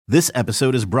This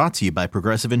episode is brought to you by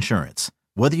Progressive Insurance.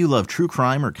 Whether you love true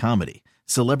crime or comedy,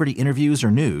 celebrity interviews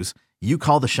or news, you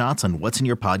call the shots on what's in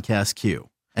your podcast queue.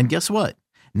 And guess what?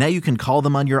 Now you can call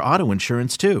them on your auto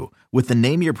insurance too with the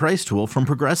Name Your Price tool from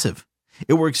Progressive.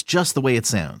 It works just the way it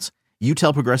sounds. You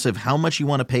tell Progressive how much you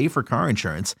want to pay for car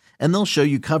insurance, and they'll show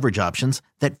you coverage options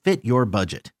that fit your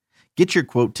budget. Get your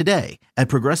quote today at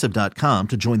Progressive.com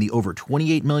to join the over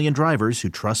 28 million drivers who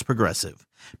trust Progressive.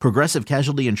 Progressive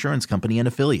Casualty Insurance Company and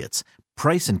Affiliates.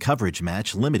 Price and coverage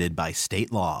match limited by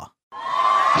state law.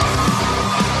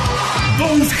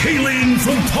 Both hailing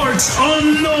from parts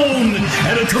unknown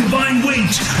at a combined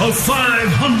weight of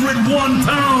 501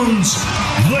 pounds,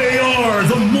 they are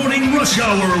the Morning Rush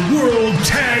Hour World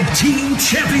Tag Team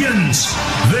Champions.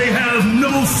 They have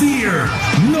no fear,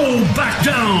 no back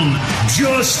down,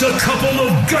 just a couple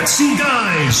of gutsy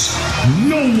guys.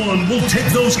 No one will take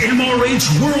those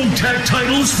MRH World Tag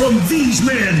titles from these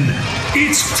men.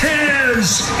 It's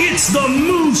Taz, it's the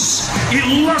Moose,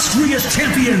 illustrious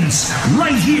champions,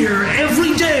 right here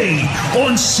every day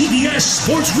on CBS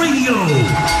Sports Radio.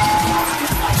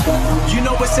 You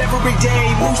know it's every day,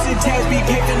 Moose and Taz be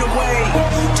paving the way.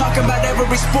 Talking about every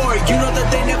sport, you know that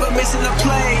they never missing a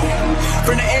play.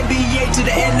 From the NBA to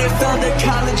the NFL to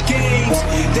college games,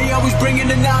 they always bringing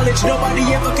the knowledge, nobody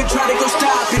ever can try to go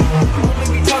stop it.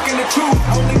 Only we talking the truth,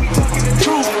 only we talking the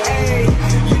truth, ayy.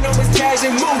 You know it's Taz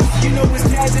and Moose, you know it's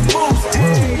Taz and Moose,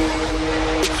 ayy.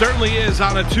 Certainly is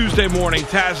on a Tuesday morning.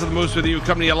 Taz and the Moose with you,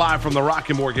 coming to you live from the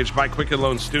Rocket Mortgage by Quicken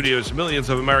Loan Studios. Millions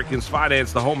of Americans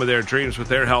finance the home of their dreams with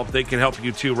their help. They can help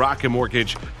you too. Rocket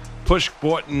Mortgage, push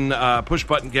button,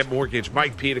 get mortgage.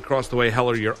 Mike Pete across the way.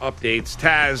 Heller, your updates.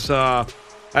 Taz,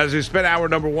 as we spent hour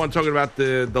number one talking about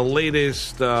the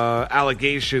latest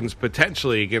allegations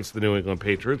potentially against the New England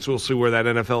Patriots. We'll see where that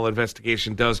NFL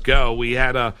investigation does go. We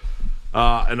had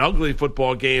an ugly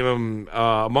football game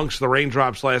amongst the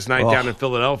raindrops last night down in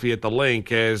Philadelphia at the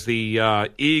Link as the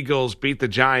Eagles beat the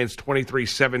Giants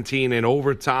 23-17 in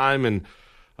overtime, and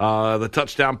the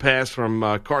touchdown pass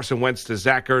from Carson Wentz to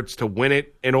Zach Ertz to win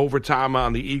it in overtime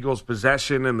on the Eagles'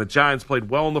 possession. And the Giants played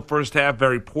well in the first half,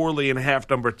 very poorly in half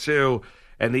number two,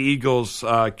 and the Eagles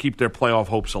keep their playoff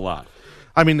hopes alive.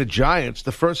 I mean, the Giants,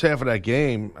 the first half of that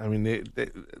game, I mean, they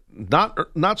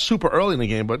not super early in the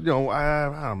game, but, you know, I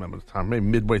don't remember the time, maybe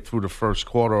midway through the first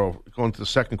quarter or going to the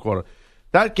second quarter.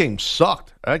 That game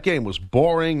sucked. That game was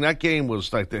boring. That game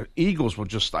was like the Eagles were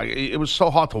just like, it was so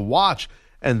hard to watch.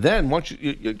 And then once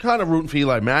you're kind of rooting for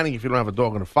Eli Manning if you don't have a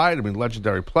dog in the fight. I mean,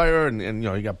 legendary player, and you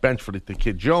know, you got benched for the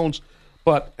kid Jones.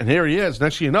 And here he is.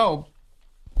 Next thing you know,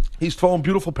 he's throwing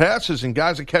beautiful passes, and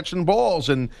guys are catching balls,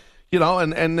 and you know,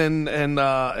 and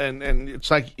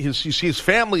it's like you see his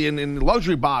family in the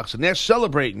luxury box, and they're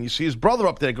celebrating. You see his brother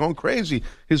up there going crazy,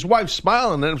 his wife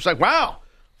smiling, and it's like, wow,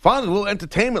 finally a little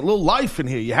entertainment, a little life in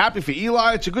here. You happy for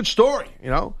Eli? It's a good story, you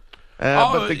know.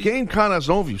 But the game kind of, as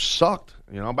an overview, sucked.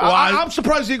 You know, but I'm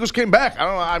surprised the Eagles came back. I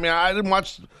don't know. I mean, I didn't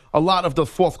watch a lot of the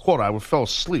fourth quarter. I fell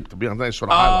asleep, to be honest. Nice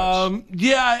sort of highlights.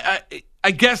 Yeah,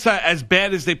 I guess as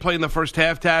bad as they played in the first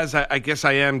half, Taz, I guess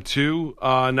I am too.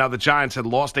 Now the Giants had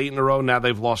lost 8 in a row. Now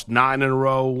they've lost 9 in a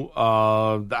row.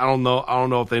 I don't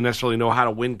know if they necessarily know how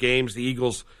to win games. The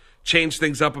Eagles changed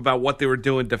things up about what they were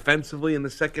doing defensively in the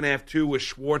second half too with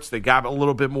Schwartz. They got a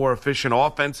little bit more efficient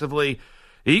offensively.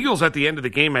 The Eagles at the end of the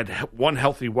game had one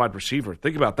healthy wide receiver.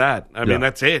 Think about that. I mean,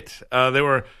 that's it. They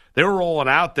were rolling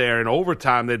out there in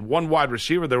overtime. They had one wide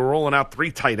receiver. They were rolling out 3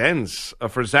 tight ends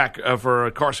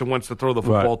for Carson Wentz to throw the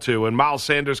football to. And Miles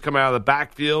Sanders coming out of the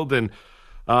backfield, and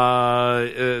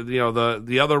you know,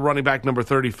 the other running back, number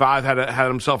 35, had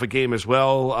himself a game as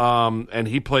well. And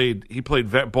he played.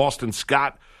 Boston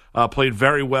Scott played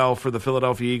very well for the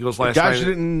Philadelphia Eagles last night. Guys you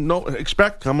didn't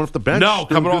expect coming off the bench. No,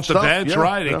 coming off the bench,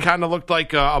 right. Yeah. It kind of looked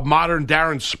like a modern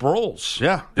Darren Sproles.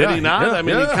 Yeah. Did he not? Yeah, I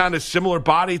mean, he kind of similar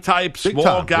body type, Big small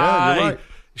time. guy. Yeah, you're right.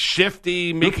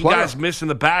 Shifty, making guys miss in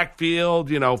the backfield,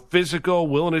 you know, physical,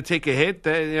 willing to take a hit.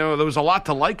 You know, there was a lot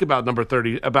to like about number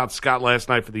 30, about Scott last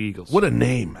night for the Eagles. What a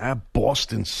name,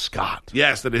 Boston Scott.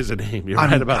 Yes, that is a name. You're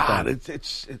right about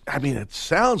that. I mean, it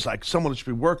sounds like someone that should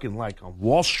be working like on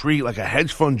Wall Street, like a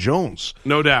hedge fund Jones.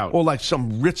 No doubt. Or like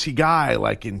some ritzy guy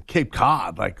like in Cape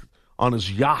Cod, like on his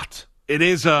yacht. It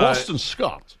is Boston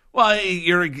Scott. Well,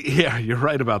 you're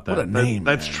right about that. What a name,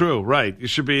 That's man. True, right. You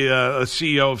should be a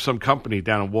CEO of some company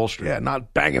down in Wall Street. Yeah,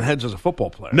 not banging heads as a football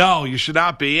player. No, you should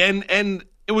not be. And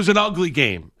it was an ugly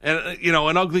game. And you know,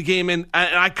 an ugly game. And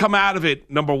I come out of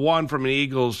it, number one, from an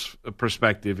Eagles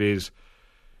perspective is,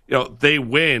 they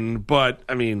win, but,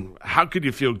 I mean, how could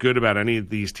you feel good about any of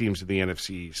these teams in the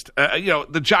NFC East?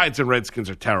 The Giants and Redskins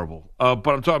are terrible, but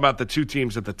I'm talking about the two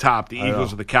teams at the top, the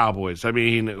Eagles and the Cowboys. I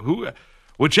mean,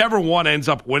 whichever one ends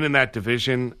up winning that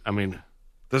division, I mean,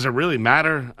 does it really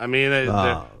matter? I mean,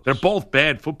 they're both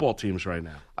bad football teams right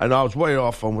now. I know I was way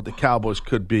off on what the Cowboys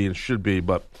could be and should be,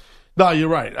 but no, you're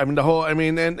right. I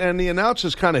mean, and the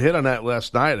announcers kind of hit on that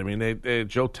last night. I mean, they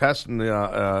Joe Test and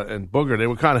Booger, they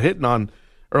were kind of hitting on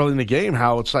early in the game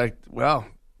how it's like, well,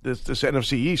 this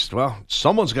NFC East, well,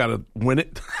 someone's got to win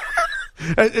it.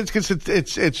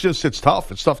 It's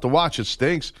tough. It's tough to watch. It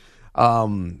stinks.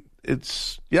 And you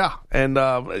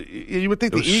would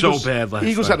think the Eagles, so bad last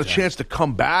Eagles night, had a chance to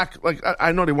come back. Like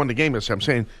I know they won the game. I'm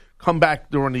saying come back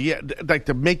during the year, like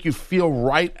to make you feel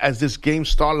right as this game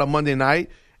started on Monday night,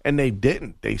 and they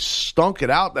didn't. They stunk it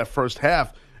out that first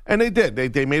half, and they did.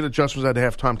 They made adjustments at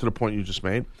halftime to the point you just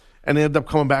made, and they ended up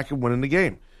coming back and winning the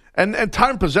game. And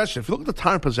time possession. If you look at the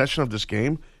time possession of this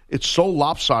game, it's so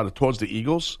lopsided towards the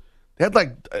Eagles. They had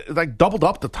like doubled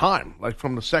up the time, like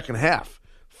from the second half.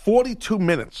 42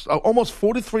 minutes, almost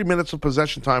 43 minutes of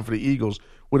possession time for the Eagles,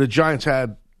 where the Giants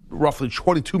had roughly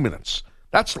 22 minutes.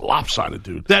 That's lopsided,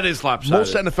 dude. That is lopsided.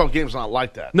 Most NFL games are not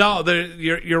like that. No,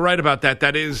 you're right about that.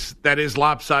 That is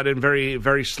lopsided and very,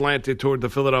 very slanted toward the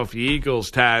Philadelphia Eagles,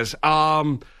 Taz.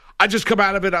 I just come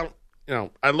out of it.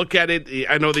 I look at it.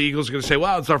 I know the Eagles are going to say,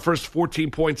 well, it's our first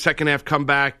 14-point second-half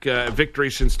comeback victory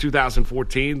since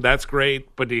 2014. That's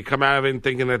great. But do you come out of it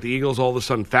thinking that the Eagles all of a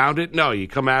sudden found it? No, you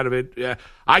come out of it.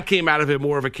 I came out of it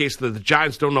more of a case that the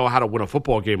Giants don't know how to win a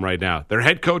football game right now. Their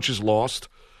head coach is lost.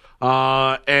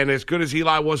 And as good as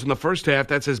Eli was in the first half,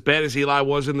 that's as bad as Eli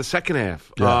was in the second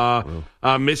half.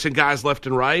 Missing guys left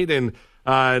and right, and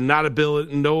no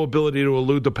ability to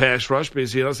elude the pass rush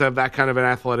because he doesn't have that kind of an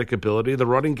athletic ability. The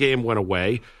running game went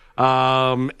away.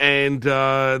 And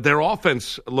their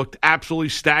offense looked absolutely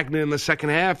stagnant in the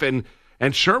second half, and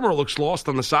Shermer looks lost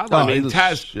on the sideline.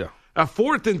 Taz, a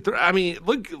 4th and 3. I mean,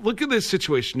 look at this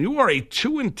situation. You are a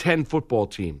 2-10 football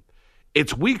team.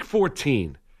 It's week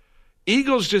 14.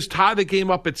 Eagles just tie the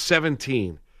game up at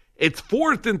 17. It's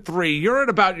 4th and 3. You're at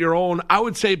about your own, I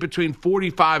would say, between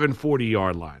 45 and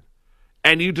 40-yard line.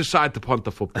 And you decide to punt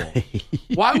the football.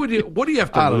 Why would you? What do you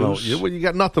have to lose? I don't know. You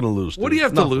got nothing to lose. Dude. What do you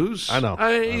have to lose? I know.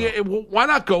 Why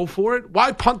not go for it?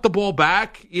 Why punt the ball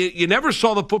back? You never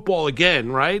saw the football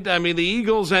again, right? I mean, the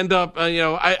Eagles end up,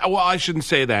 I shouldn't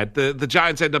say that. The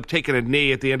Giants end up taking a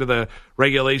knee at the end of the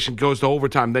regulation, goes to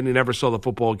overtime. Then you never saw the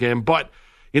football again. But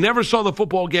you never saw the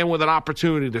football again with an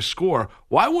opportunity to score.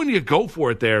 Why wouldn't you go for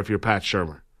it there if you're Pat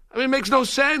Shermer? I mean, it makes no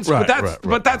sense. Right,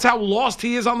 but that's how lost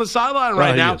he is on the sideline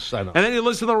right now. Is, I know. And then you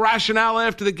listen to the rationale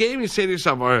after the game. You say to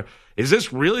yourself, is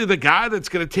this really the guy that's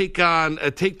going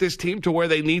to take this team to where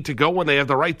they need to go when they have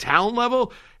the right talent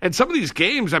level? And some of these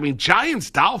games, I mean,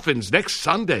 Giants-Dolphins next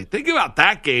Sunday. Think about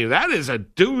that game. That is a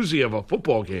doozy of a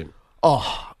football game.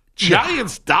 Oh,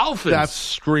 Giants-Dolphins. That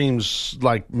screams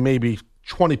like maybe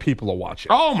 20 people are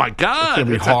watching. Oh, my God.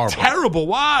 It's a terrible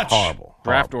watch. Horrible.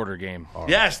 Draft order game.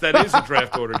 Yes, that is a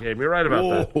draft order game. You're right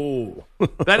about that.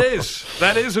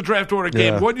 That is a draft order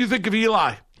game. What do you think of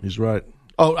Eli? He's right.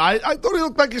 Oh, I thought he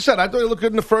looked, like you said, I thought he looked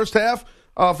good in the first half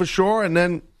for sure. And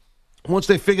then once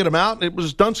they figured him out, it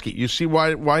was Dunsky. You see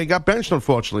why he got benched,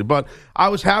 unfortunately. But I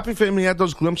was happy for him. He had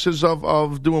those glimpses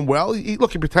of doing well. He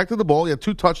protected the ball. He had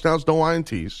 2 touchdowns, no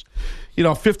INTs.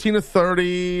 15 to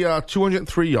 30,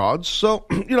 203 yards. So,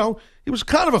 he was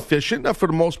kind of efficient for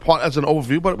the most part as an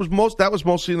overview, but that was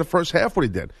mostly in the first half what he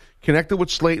did. Connected with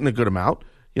Slayton a good amount.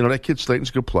 That kid Slayton's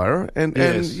a good player, and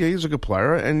he's a good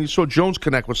player. And you saw Jones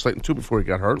connect with Slayton too before he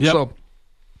got hurt. Yep. So,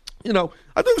 I think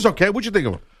it was okay. What'd you think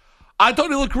of him? I thought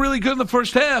he looked really good in the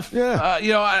first half. Yeah.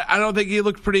 I don't think he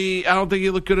looked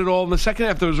good at all in the second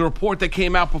half. There was a report that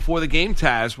came out before the game,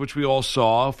 Taz, which we all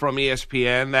saw from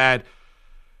ESPN,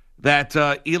 that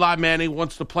Eli Manning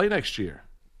wants to play next year.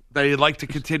 That he'd like to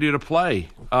continue to play.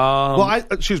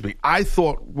 I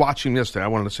thought watching yesterday, I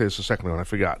wanted to say this a second ago, and I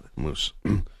forgot, Moose.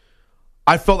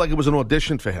 I felt like it was an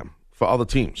audition for him, for other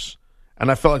teams. And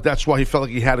I felt like that's why he felt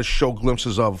like he had to show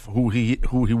glimpses of who he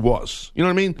was. You know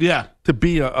what I mean? Yeah. To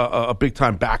be a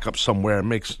big-time backup somewhere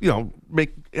and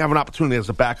have an opportunity as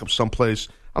a backup someplace.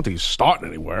 I don't think he's starting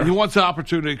anywhere. He wants an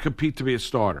opportunity to compete to be a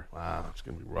starter. Wow, that's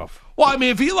going to be rough. Well, I mean,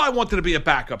 if Eli wanted to be a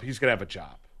backup, he's going to have a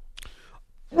job.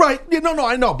 Right. Yeah, no,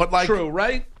 I know, but True,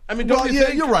 right? I mean, don't you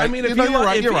think? You're right. I mean, if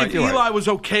if Eli was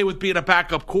okay with being a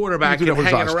backup quarterback and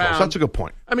hanging around. That's a good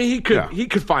point. I mean, he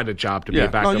could find a job to be a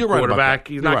backup quarterback.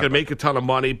 He's not going to make a ton of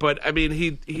money, but I mean,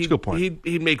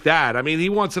 he'd make that. I mean, he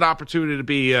wants an opportunity to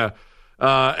be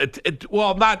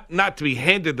Well, not to be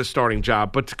handed the starting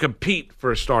job, but to compete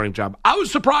for a starting job. I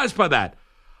was surprised by that.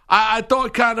 I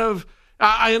thought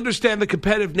I understand the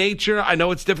competitive nature. I know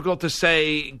it's difficult to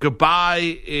say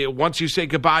goodbye. Once you say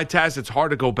goodbye, Taz, it's hard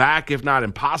to go back, if not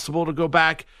impossible to go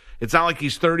back. It's not like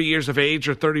he's 30 years of age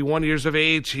or 31 years of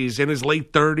age. He's in his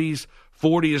late 30s.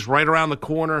 40 is right around the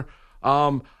corner.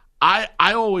 I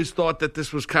always thought that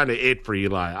this was kind of it for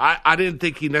Eli. I didn't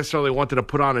think he necessarily wanted to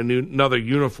put on another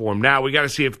uniform. Now we got to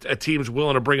see if a team's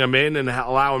willing to bring him in and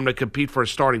allow him to compete for a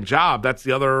starting job. That's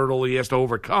the other hurdle he has to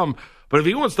overcome. But if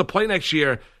he wants to play next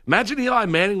year, imagine Eli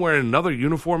Manning wearing another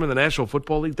uniform in the National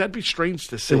Football League. That'd be strange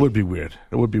to see. It would be weird.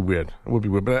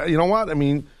 But you know what? I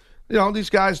mean, these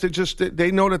guys,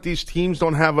 they know that these teams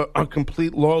don't have a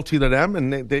complete loyalty to them,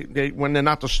 and they when they're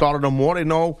not the starter no more, they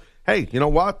know, hey, you know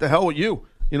what? The hell with you.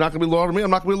 You're not going to be loyal to me.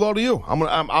 I'm not going to be loyal to you.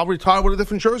 I'll retire with a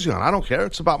different jersey on. I don't care.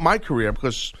 It's about my career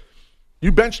because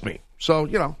you benched me. So,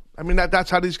 that's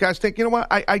how these guys think. You know what?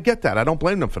 I get that. I don't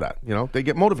blame them for that. They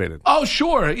get motivated. Oh,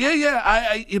 sure. Yeah.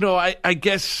 I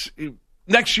guess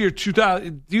next year,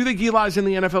 2000. Do you think Eli's in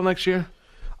the NFL next year?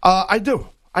 I do.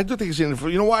 I do think he's in.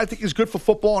 You know what? I think he's good for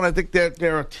football, and I think that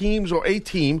there are teams or a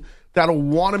team that'll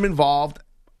want him involved.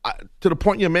 To the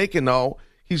point you're making, though,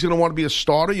 he's going to want to be a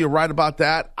starter. You're right about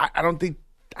that. I don't think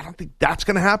that's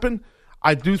going to happen.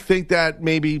 I do think that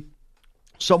maybe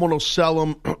someone will sell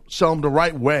him the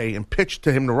right way and pitch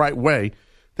to him the right way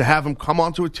to have him come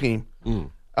onto a team,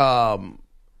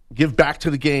 give back to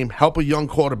the game, help a young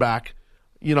quarterback,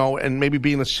 and maybe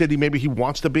be in a city maybe he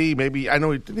wants to be. Maybe I know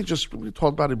we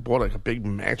talked about he bought like a big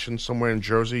mansion somewhere in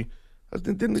Jersey.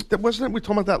 Wasn't it? We talked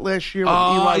about that last year. With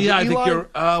Eli? Yeah, I think you're.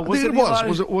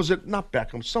 Was it not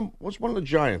Beckham? Was one of the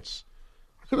Giants?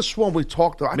 I could have sworn we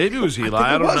talked. Maybe it was Eli.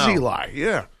 I don't know. It was Eli.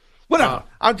 Yeah. Whatever.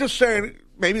 I'm just saying.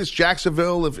 Maybe it's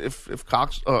Jacksonville if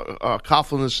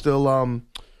Coughlin is still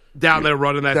down there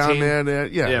running that down team. There.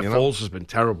 Yeah. Foles has been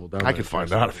terrible down there. I can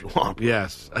find out if you want.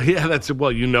 Yes. Yeah. That's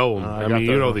well. You know him. I mean,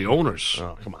 you know the owners.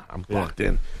 Oh, come on. I'm locked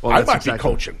in. Well, I might be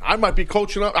coaching. I might be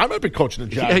coaching up. I might be coaching the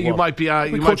Jaguars. Yeah, you might be.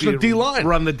 You might be the D line.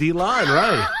 Run the D line,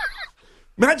 right?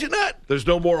 Imagine that. There's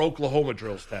no more Oklahoma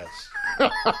drills, Taz.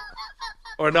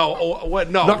 Or no? What?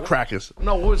 No. Nutcrackers.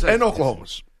 No. What was that? And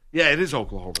Oklahomas. Yeah, it is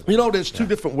Oklahoma. There's two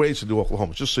different ways to do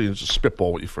Oklahoma. Just so you just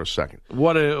spitball with you for a second.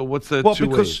 What's the two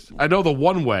ways? I know the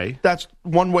one way. That's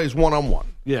one way is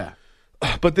one-on-one. Yeah.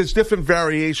 But there's different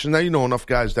variations. Now, you know enough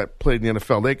guys that played in the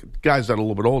NFL. Guys that are a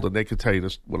little bit older, they could tell you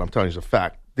this. What I'm telling you is a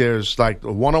fact. There's like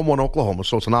a one-on-one Oklahoma,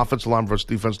 so it's an offensive line versus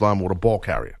defensive line with a ball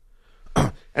carrier.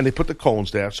 And they put the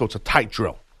cones there, so it's a tight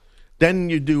drill. Then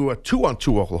you do a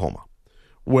two-on-two Oklahoma,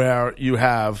 where you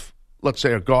have, let's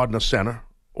say, a guard and a center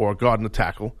or a guard and a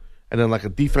tackle, and then like a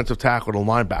defensive tackle and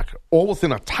a linebacker, all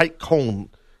within a tight cone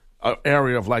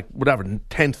area of like,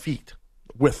 10 feet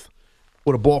width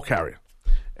with a ball carrier.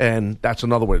 And that's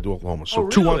another way to do Oklahoma. So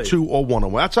really? 2-on-2 or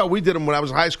 1-on-1. That's how we did them when I was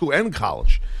in high school and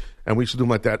college. And we used to do them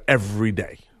like that every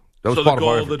day. That was so part the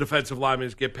goal of of the defensive lineman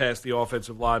is get past the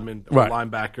offensive lineman or right.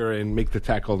 linebacker and make the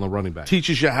tackle on the running back.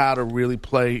 Teaches you how to really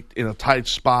play in a tight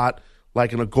spot,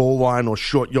 like in a goal line or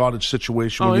short yardage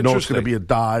situation when you know it's going to be a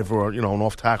dive or an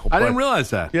off tackle play. I didn't realize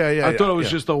that. Yeah. I thought it was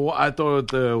just I thought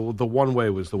the one way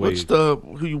was the way. What's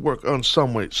who you work on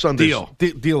Sundays? Deal.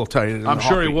 Deal will tell you. I'm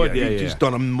sure he would. Yeah, he's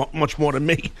done much more than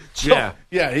me. So,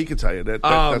 yeah, he can tell you that.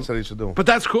 That's what he should do. But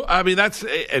that's cool. I mean,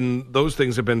 and those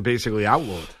things have been basically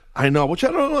outlawed. I know, which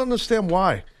I don't understand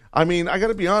why. I mean, I got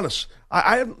to be honest.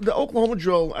 I have the Oklahoma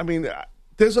drill. I mean,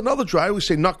 there's another drill. I always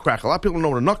say nutcracker. A lot of people don't know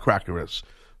what a nutcracker is.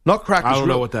 Nutcracker. I don't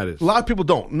know what that is. A lot of people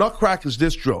don't. Nutcracker is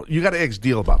this drill. You got to ask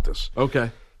Deal about this.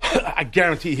 Okay. I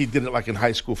guarantee he did it like in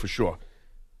high school for sure.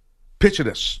 Picture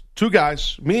this: two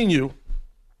guys, me and you.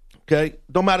 Okay,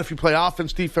 don't matter if you play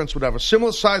offense, defense, whatever.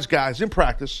 Similar sized guys in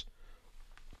practice.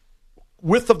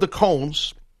 Width of the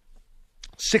cones,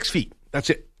 6 feet. That's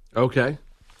it. Okay.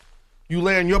 You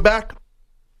lay on your back.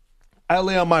 I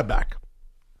lay on my back.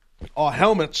 Our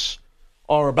helmets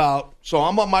are about. So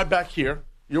I'm on my back here.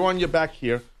 You're on your back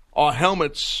here. Our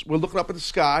helmets, we're looking up at the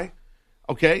sky,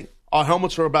 okay? Our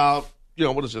helmets are about,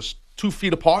 what is this, 2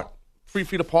 feet apart, 3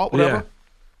 feet apart, whatever. Yeah.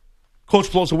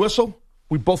 Coach blows a whistle.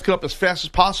 We both get up as fast as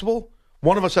possible.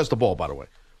 One of us has the ball, by the way.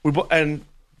 And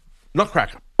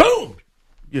nutcracker, boom,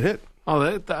 you hit.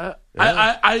 Oh,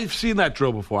 I've seen that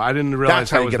drill before. I didn't realize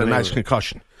that's how you get a nice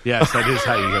concussion. Yes, that is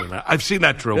how you get it. I've seen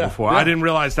that drill before. Yeah. I didn't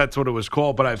realize that's what it was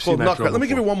called, but I've seen that drill before. Let me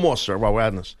give you one more, sir, while we're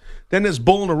adding this. Then there's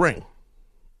bull in the ring.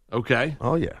 Okay.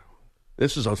 Oh, yeah.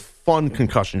 This is a fun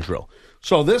concussion drill.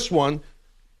 So this one,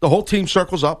 the whole team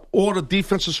circles up, or the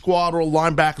defensive squad or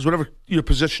linebackers, whatever your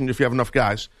position, if you have enough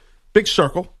guys. Big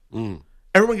circle.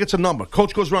 Everyone gets a number.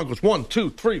 Coach goes around, goes 1, 2,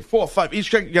 3, 4, 5. Each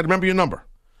check, you got to remember your number.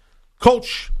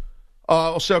 Coach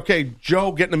will say, okay,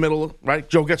 Joe, get in the middle, right?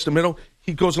 Joe gets in the middle.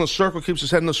 He goes in a circle, keeps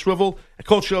his head in a swivel. And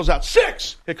Coach yells out,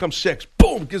 6. Here comes 6.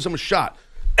 Boom, gives him a shot.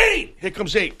 8. Here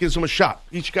comes 8, gives him a shot.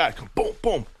 Each guy comes, boom,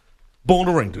 boom. Ball in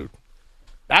the ring, dude.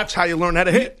 That's how you learn how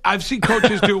to hit. I've seen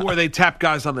coaches do it where they tap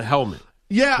guys on the helmet.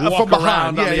 Yeah, walk from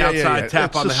behind. On the outside, tap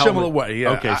it's on the helmet. It's a similar way,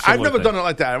 yeah. Okay, I've never done it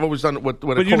like that. I've always done it with a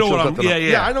coach. But you know what I'm...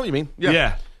 Yeah, I know what you mean.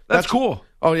 Yeah. That's cool.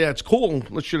 Oh, yeah, it's cool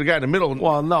unless you're the guy in the middle.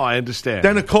 Well, no, I understand.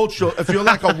 Then a coach, if you're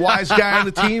like a wise guy on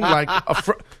the team, like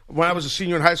when I was a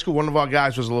senior in high school, one of our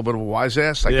guys was a little bit of a wise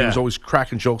ass. Like he was always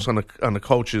cracking jokes on the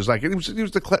coaches. Like he was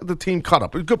the team cut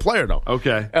up. He was a good player though.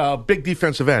 Okay, big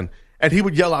defensive end, and he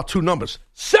would yell out 2 numbers,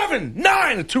 7,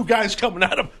 9, and 2 guys coming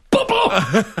at him. Boom, boom.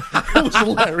 It was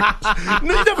hilarious. He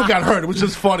never got hurt. It was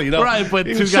just funny, though. Right, but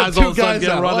 2 guys all of a sudden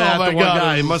get run at the one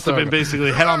guy. He must have been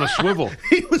basically head on a swivel.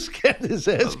 He was getting his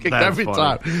ass kicked every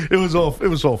time. It was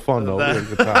all fun though. We had a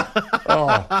good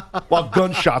time. While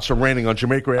gunshots are raining on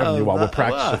Jamaica Avenue while we're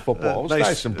practicing football. It was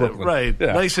nice in Brooklyn. Right,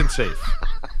 nice and safe.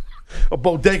 A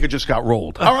bodega just got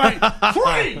rolled. All right,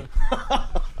 3.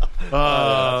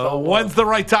 When's the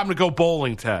right time to go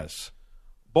bowling, Taz?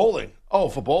 Bowling. Oh,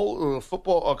 for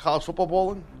football, college football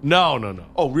bowling? No.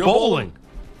 Oh, real bowling?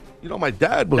 You know, my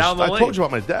dad was. I told you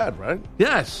about my dad, right?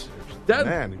 Yes.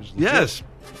 Man, he was legit. Yes.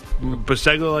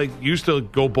 Biseglia used to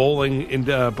go bowling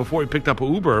before he picked up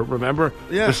Uber. Remember?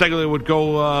 Yeah. Biseglia would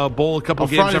go bowl a couple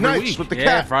games Friday every nights week with the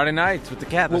cat. Friday nights with the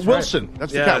cat. Well, Wilson. Right.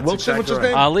 That's the cat. Wilson. Exactly what's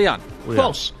his name? Leon.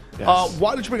 Close. Yes.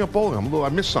 Why did you bring up bowling? I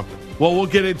missed something. Well, we'll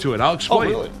get into it. I'll explain.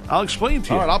 Oh, really? I'll explain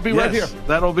to you. All right, I'll be right here.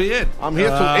 That'll be it. I'm here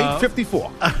till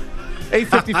 8:54.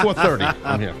 8:54:30.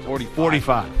 I'm here.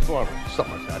 45.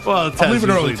 Something like that. Well, Taz I'm leaving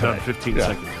early usually done today. 15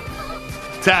 seconds.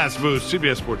 Taz Moose,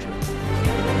 CBS Sports Radio.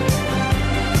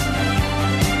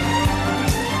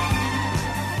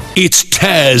 It's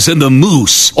Taz and the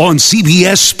Moose on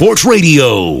CBS Sports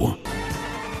Radio.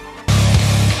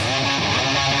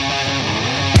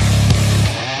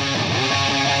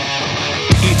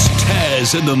 It's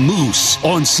Taz and the Moose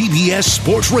on CBS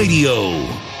Sports Radio.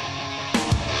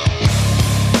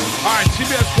 All right,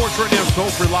 CBS Sports Radio's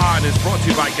toll-free line is brought to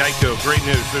you by Geico. Great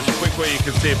news. There's a quick way you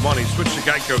can save money. Switch to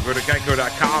Geico. Go to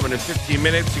geico.com, and in 15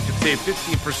 minutes, you can save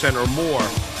 15% or more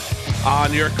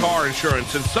on your car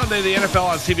insurance. And Sunday, the NFL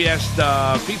on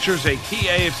CBS features a key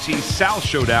AFC South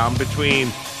showdown between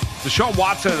Deshaun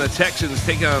Watson and the Texans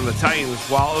taking on the Titans,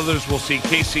 while others will see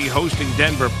KC hosting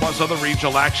Denver, plus other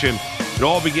regional action. It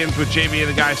all begins with JB and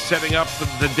the guys setting up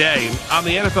the day on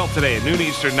the NFL Today at noon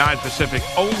Eastern, 9 Pacific,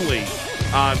 only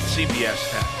on CBS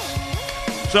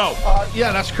Taz. So,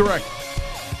 yeah, that's correct.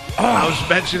 I was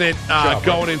mentioning it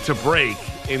going into break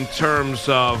in terms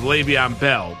of Le'Veon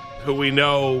Bell, who we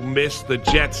know missed the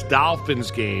Jets-Dolphins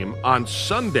game on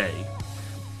Sunday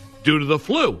due to the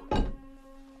flu.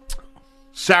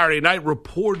 Saturday night,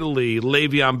 reportedly,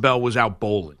 Le'Veon Bell was out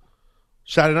bowling.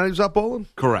 Saturday night he was out bowling?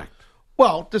 Correct.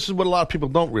 Well, this is what a lot of people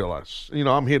don't realize. You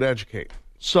know, I'm here to educate.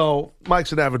 So,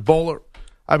 Mike's an avid bowler.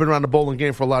 I've been around the bowling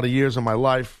game for a lot of years in my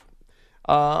life.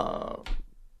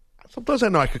 Sometimes I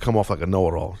know I could come off like a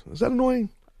know-it-all. Is that annoying?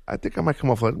 I think I might come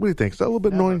off like, what do you think? Is that a little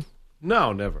bit annoying?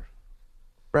 No, never.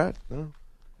 Brad? No?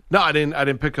 No, I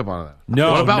didn't pick up on that.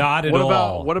 No, not at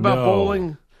all. What about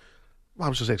bowling? Well, I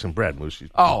was just asking Brad Moose.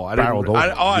 Oh, I didn't.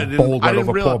 Bowled right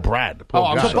over poor Brad.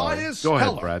 I'm guy. sorry. Go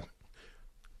ahead, Brad.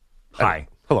 Hi.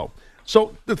 Hello.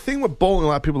 So the thing with bowling, a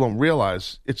lot of people don't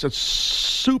realize, it's a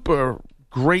super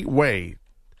great way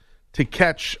to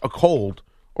catch a cold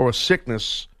or a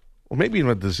sickness or maybe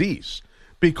even a disease,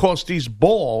 because these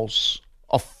balls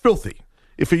are filthy.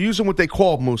 If you're using what they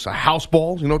call, Moose, a house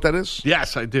ball, you know what that is?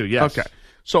 Yes, I do, yes. Okay.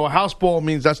 So a house ball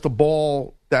means that's the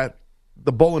ball that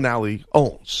the bowling alley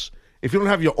owns. If you don't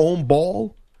have your own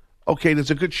ball, okay,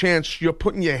 there's a good chance you're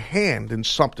putting your hand in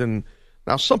something.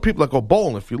 Now, some people that go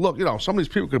bowling, if you look, some of these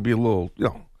people could be a little,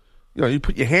 you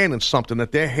put your hand in something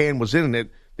that their hand was in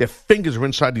it, their fingers are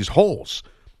inside these holes.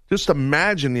 Just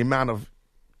imagine the amount of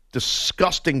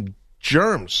disgusting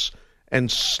germs and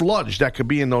sludge that could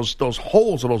be in those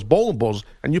holes of those bowling balls,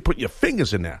 and you put your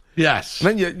fingers in there. Yes.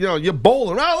 And then you're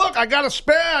bowling. Oh, look, I got a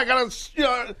spare. I got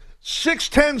a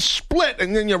 6-10 split,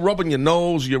 and then you're rubbing your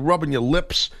nose, you're rubbing your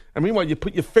lips, and meanwhile you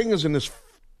put your fingers in this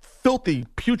filthy,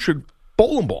 putrid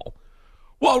bowling ball.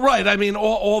 Well, right. I mean,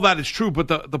 all that is true, but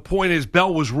the point is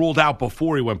Bell was ruled out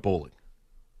before he went bowling.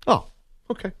 Oh,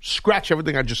 okay. Scratch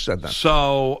everything I just said then.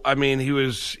 So, I mean, he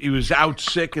was out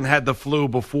sick and had the flu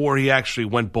before he actually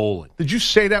went bowling. Did you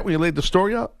say that when you laid the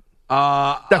story out?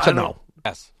 That's a no.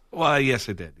 Yes. Well, yes,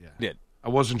 I did. Yeah. Did. I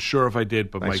wasn't sure if I did,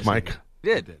 but Thanks, Mike. Mike.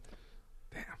 Did.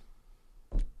 Damn.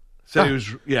 Said he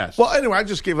was, yes. Well, anyway, I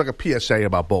just gave like a PSA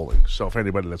about bowling. So if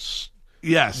anybody that's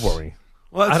worrying.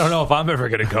 Well, I don't know if I'm ever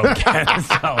going to go again.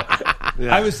 So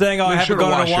yeah. I was saying, I haven't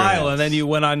gone in a while, and then you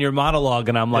went on your monologue,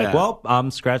 and I'm like, well,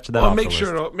 I'm scratching that off the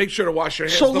list. Make sure to wash your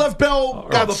hands. So Lev Bell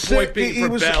got the sick. point being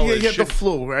for Bell, he had the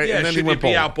flu, right? Yeah, and then he went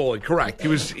be out bowling. Correct. He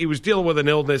was dealing with an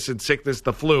illness and sickness,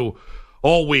 the flu,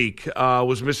 all week.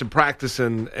 Was missing practice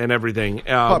and everything.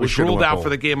 Was ruled out for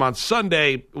the game on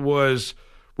Sunday. Was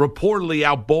reportedly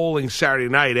out bowling Saturday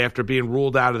night after being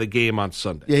ruled out of the game on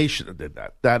Sunday. Yeah, he shouldn't have did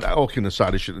that. That all kidding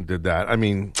aside, he shouldn't have did that. I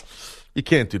mean, you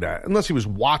can't do that unless he was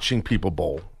watching people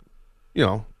bowl. You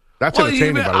know, that's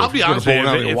entertaining. I'll be honest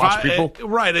with you, if watch people.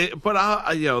 Right,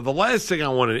 but the last thing I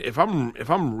want to, if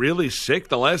I'm really sick,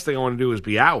 the last thing I want to do is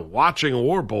be out watching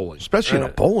or bowling, especially in a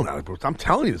bowling alley. I'm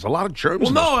telling you, there's a lot of germs.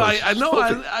 Well, no, I know.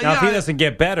 Now, if he doesn't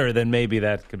get better, then maybe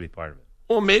that could be part of it.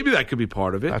 Well, maybe that could be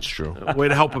part of it. That's true. Way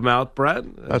to help him out,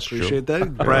 Brad. That's appreciate true.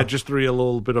 that. Brad just threw you a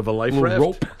little bit of a life raft.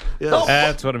 Rope. Yes. No,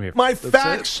 that's what I'm here for. My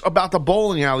facts about the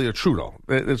bowling alley are true, though.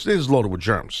 It is loaded with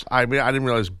germs. I mean, I didn't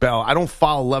realize Bell. I don't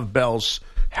follow Lev Bell's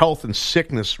health and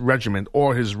sickness regimen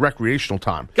or his recreational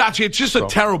time. Gotcha. It's just a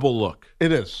terrible look.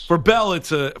 It is. For Bell,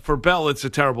 it's a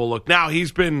terrible look. Now,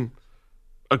 he's been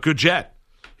a good Jet.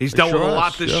 He's dealt with a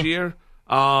lot this year.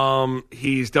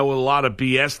 He's dealt with a lot of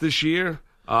BS this year.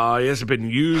 He hasn't been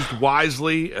used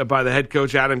wisely by the head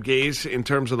coach, Adam Gase, in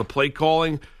terms of the play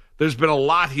calling. There's been a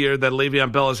lot here that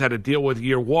Le'Veon Bell has had to deal with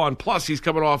year one. Plus, he's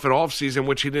coming off an offseason,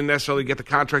 which he didn't necessarily get the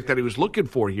contract that he was looking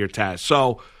for here, Taz.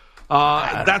 So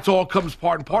that's all comes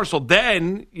part and parcel.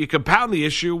 Then you compound the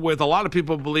issue with a lot of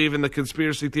people believe in the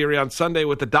conspiracy theory on Sunday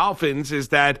with the Dolphins is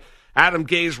that Adam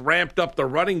Gase ramped up the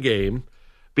running game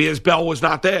because Bell was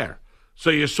not there. So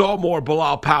you saw more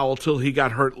Bilal Powell till he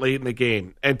got hurt late in the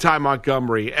game, and Ty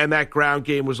Montgomery, and that ground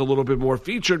game was a little bit more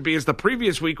featured because the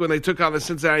previous week when they took on the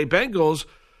Cincinnati Bengals,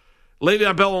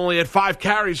 Le'Veon Bell only had 5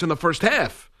 carries in the first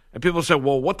half. And people said,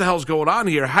 well, what the hell's going on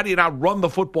here? How do you not run the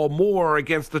football more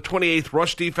against the 28th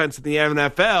rush defense in the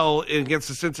NFL against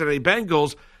the Cincinnati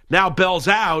Bengals? Now Bell's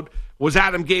out. Was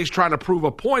Adam Gase trying to prove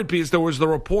a point? Because there was the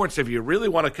reports, if you really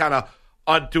want to kind of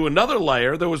do another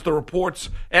layer, there was the reports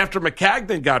after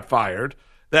McCagnon got fired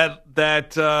that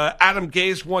Adam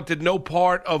Gase wanted no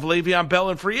part of Le'Veon Bell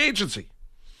in free agency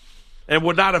and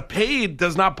would not have paid,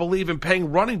 does not believe in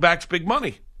paying running backs big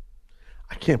money.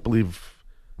 I can't believe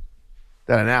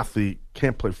that an athlete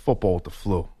can't play football with the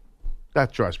flu.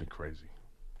 That drives me crazy.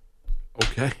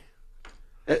 Okay.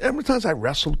 Every time I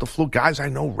wrestle with the flu, guys I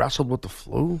know wrestled with the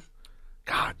flu.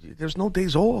 God, there's no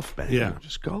days off, man. Yeah.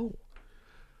 Just go.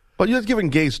 But you're giving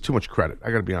Gase too much credit.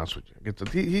 I got to be honest with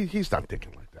you. He's not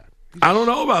thinking like that. I don't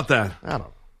know about that. I don't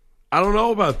know. I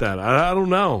don't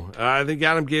know. I think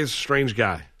Adam Gase is a strange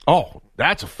guy. Oh,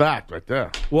 that's a fact right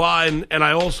there. Well, and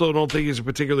I also don't think he's a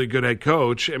particularly good head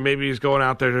coach, and maybe he's going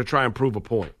out there to try and prove a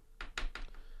point.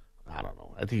 I don't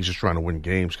know. I think he's just trying to win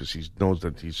games because he knows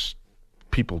that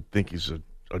people think he's a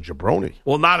jabroni.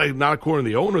 Well, not according to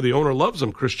the owner. The owner loves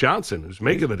him, Chris Johnson, who's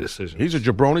making the decision. He's a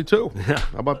jabroni, too. Yeah.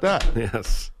 How about that?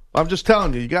 Yes. I'm just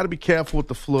telling you got to be careful with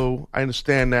the flu. I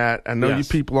understand that. I know you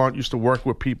people aren't used to work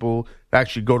with people that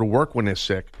actually go to work when they're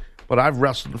sick. But I've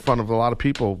wrestled in front of a lot of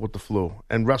people with the flu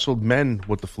and wrestled men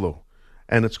with the flu.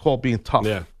 And it's called being tough.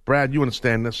 Yeah. Brad, you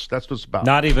understand this. That's what it's about.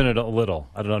 Not even a little.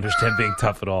 I don't understand being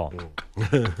tough at all.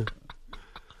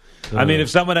 I mean, if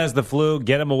someone has the flu,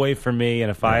 get them away from me.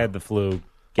 And if I had the flu,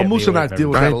 get me Moose and away I from deal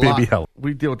with that a lot. Hell.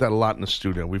 We deal with that a lot in the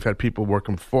studio. We've had people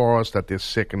working for us that they're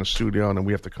sick in the studio, and then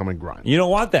we have to come and grind. You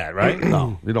don't want that, right?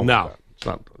 No, we don't want that.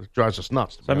 It drives us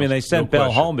nuts. So, I mean, they sent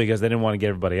Bell home because they didn't want to get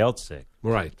everybody else sick.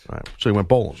 Right. So he went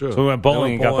bowling. Sure. So we went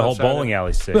bowling and got the whole bowling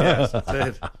alley sick. Yes,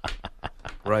 that's it.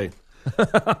 Right.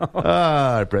 All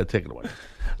right, Brad, take it away.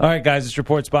 All right, guys, this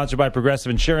report sponsored by Progressive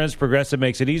Insurance. Progressive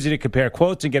makes it easy to compare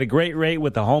quotes and get a great rate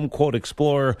with the Home Quote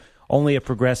Explorer, only at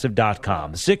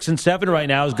Progressive.com. 6-7 right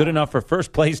now is good enough for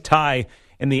first-place tie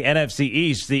in the NFC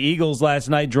East. The Eagles last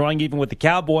night drawing even with the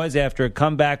Cowboys after a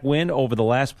comeback win over the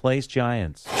last-place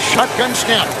Giants. Shotgun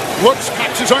snap. Looks,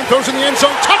 catches his arm, goes in the end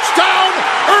zone. Touchdown!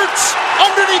 Ertz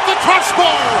underneath the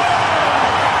crossbar.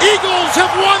 Eagles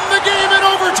have won the game in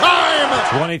overtime.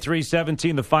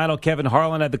 23-17, the final. Kevin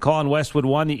Harlan had the call, and Westwood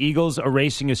won. The Eagles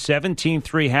erasing a 17-3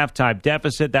 halftime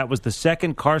deficit. That was the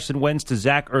second Carson Wentz to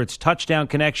Zach Ertz touchdown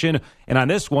connection. And on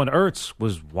this one, Ertz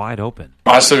was wide open.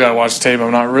 I still got to watch the tape.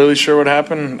 I'm not really sure what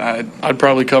happened. I'd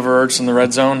probably cover Ertz in the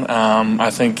red zone. I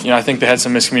think they had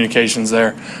some miscommunications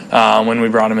there when we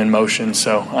brought him in motion.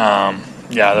 So,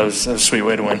 yeah, that was a sweet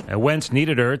way to win. And Wentz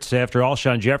needed Ertz after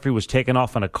Alshon Jeffrey was taken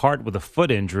off on a cart with a foot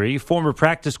injury. Former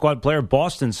practice squad player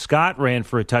Boston Scott ran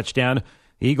for a touchdown.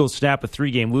 The Eagles snap a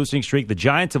 3-game losing streak. The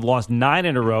Giants have lost 9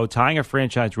 in a row, tying a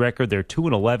franchise record. They're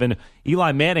 2-11.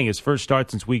 Eli Manning, his first start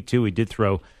since week 2, he did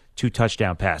throw 2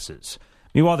 touchdown passes.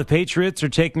 Meanwhile, the Patriots are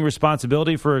taking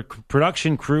responsibility for a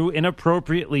production crew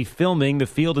inappropriately filming the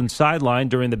field and sideline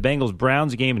during the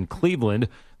Bengals-Browns game in Cleveland.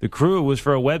 The crew was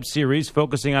for a web series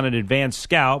focusing on an advanced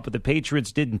scout, but the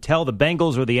Patriots didn't tell the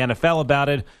Bengals or the NFL about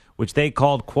it, which they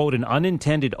called, quote, an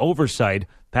unintended oversight.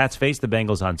 Pats face the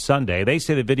Bengals on Sunday. They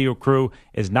say the video crew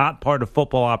is not part of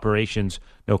football operations.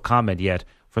 No comment yet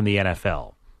from the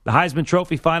NFL. The Heisman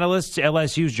Trophy finalists,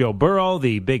 LSU's Joe Burrow,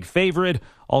 the big favorite.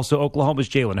 Also, Oklahoma's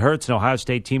Jalen Hurts and Ohio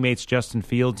State teammates Justin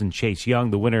Fields and Chase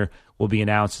Young. The winner will be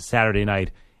announced Saturday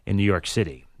night in New York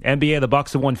City. NBA, the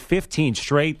Bucks have won 15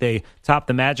 straight. They topped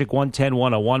the Magic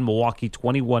 110-101. Milwaukee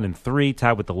 21-3,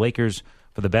 tied with the Lakers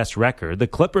for the best record. The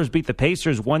Clippers beat the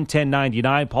Pacers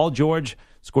 110-99. Paul George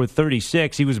scored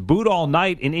 36. He was booed all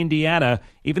night in Indiana,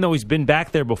 even though he's been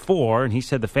back there before, and he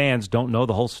said the fans don't know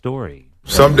the whole story.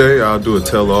 Someday I'll do a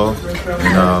tell-all,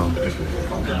 and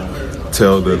I'll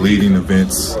tell the leading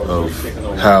events of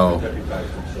how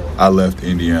I left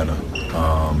Indiana.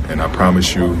 And I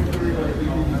promise you,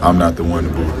 I'm not the one to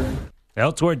boo.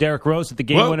 Elsewhere, Derrick Rose at the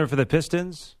game winner for the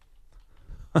Pistons.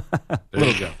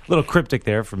 little cryptic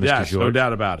there from Mr. Yes, George. no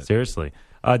doubt about it. Seriously.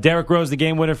 Derrick Rose, the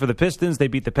game winner for the Pistons. They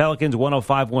beat the Pelicans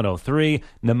 105-103.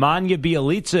 Nemanja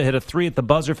Bjelica hit a 3 at the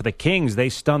buzzer for the Kings. They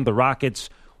stunned the Rockets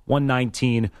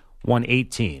 119-118.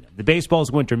 The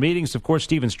baseball's winter meetings, of course,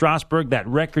 Steven Strasburg, that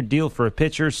record deal for a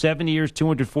pitcher, 7 years,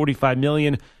 $245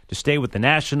 million to stay with the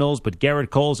Nationals. But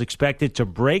Garrett Cole's expected to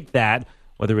break that,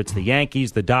 whether it's the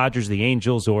Yankees, the Dodgers, the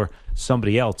Angels, or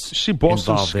somebody else. You see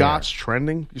Boston involved Scott's there.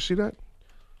 trending? You see that?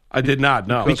 I did not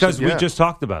know. Because we just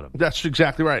talked about him. That's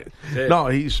exactly right. No,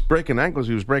 he's breaking ankles.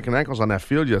 He was breaking ankles on that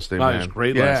field yesterday, man. He was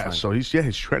great last night. So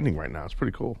he's trending right now. It's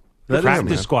pretty cool.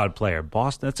 Practice squad player,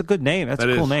 Boston. That's a good name. That's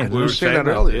a cool name. We were saying that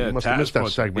earlier. You must have Taz missed that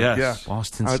segment. Yes. Yeah.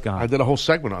 Boston Scott. I did a whole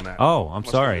segment on that. Oh, I'm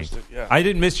sorry. Yeah. I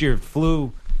didn't miss your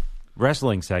flu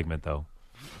wrestling segment, though.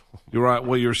 You're right.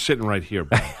 Well, you're sitting right here,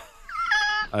 bro.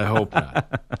 I hope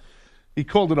not. He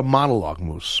called it a monologue,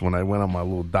 Moose, when I went on my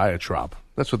little diatribe.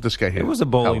 That's what this guy hit. It was a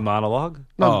bowling monologue.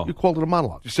 No, you called it a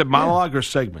monologue. You said monologue or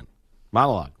segment?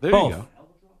 Monologue. There Both. you go.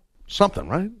 Something,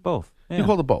 right? Both. Yeah. You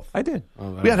called it both. I did.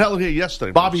 We had Heller here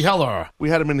yesterday. Bobby Heller. We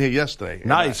had him in here yesterday.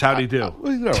 Nice. How'd he do?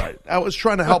 He's all right. I was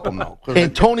trying to help him, though.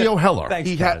 Antonio Heller. Thanks,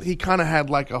 he kind of had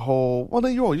like a whole, well,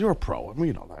 you're a pro. I mean,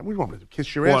 you know that. We want me to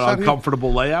kiss your ass What, out here?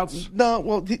 uncomfortable layouts? No,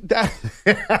 well,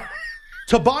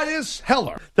 Tobias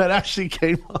Heller. That actually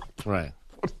came up. Right.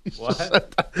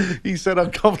 He said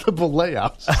uncomfortable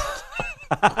layouts.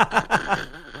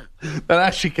 That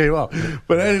actually came up.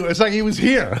 But anyway, it's like he was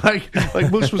here.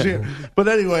 Like Moose was here. But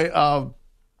anyway, no,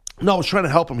 I was trying to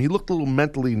help him. He looked a little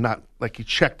mentally not, like he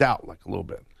checked out like a little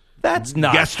bit. That's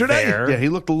not Yesterday? fair. Yeah, he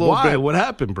looked a little Why? bit. What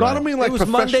happened, bro? No, I don't mean like It was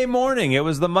Monday morning. It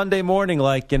was the Monday morning,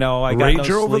 like, I got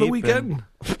Ranger no over the sleep weekend?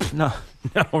 No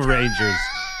Rangers.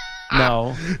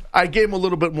 No. I gave him a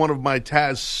little bit one of my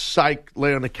Taz psych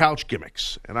lay on the couch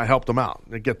gimmicks, and I helped him out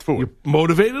and get through it.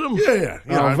 Motivated him? Yeah.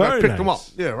 I very picked him up.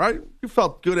 nice. Yeah, right? You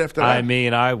felt good after that. I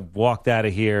mean, I walked out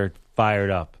of here fired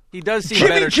up. He does seem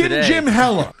better today. Jim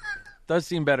Heller. Does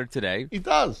seem better today. He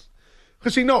does.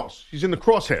 Because he knows. He's in the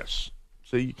crosshairs.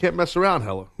 So you can't mess around,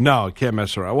 Heller. No, can't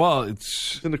mess around. Well,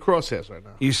 it's He's in the crosshairs right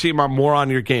now. you seem more on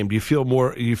your game. Do you feel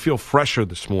more? You feel fresher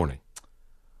this morning?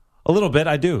 A little bit,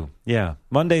 I do. Yeah.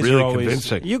 Mondays Really are always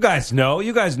convincing. You guys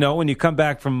know when you come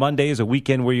back from Mondays, a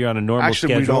weekend where you're on a normal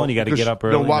Actually, we schedule don't. and you got to get up You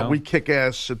early. know what? no? We kick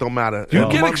ass. It don't matter. Do you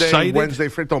get Monday, excited? Wednesday,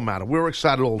 it don't matter. We're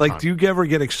excited all the time. Like, do you ever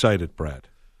get excited, Brad?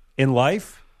 In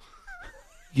life?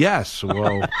 Yes.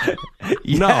 Well,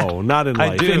 Yeah, no, not in I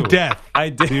life. do. In death, I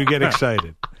do. Do you get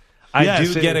excited? I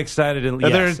Yes, do get excited.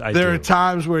 Yes, I there do. are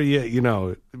times where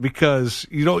because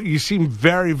you seem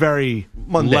very, very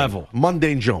Mundane. level.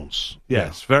 Mundane Jones.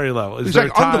 Yes, very level. He's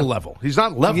like under the level. He's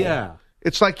not level. Yeah.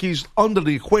 It's like he's under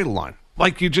the equator line.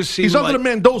 Like you just seem He's under like, the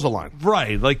Mendoza line.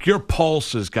 right. Like your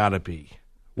pulse has got to be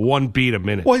 1 beat a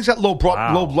minute. Well, he's got low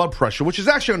blood pressure, which is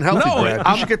actually unhealthy, Brad.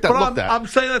 You should get that looked at. I'm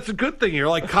saying that's a good thing. You're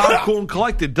like calm, cool, and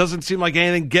collected. Doesn't seem like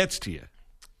anything gets to you.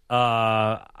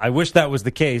 I wish that was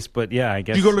the case, but yeah, I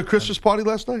guess. Did you go to the Christmas party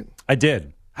last night? I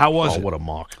did. How was it? What a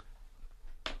mark.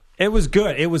 It was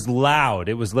good. It was loud.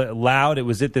 It was loud. It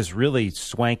was at this really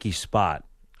swanky spot.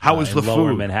 How was in the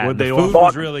Lower food? Manhattan. What'd they the food offer?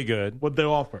 was really good. What'd they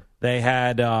offer? They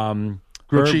had Grilled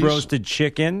herb cheese? roasted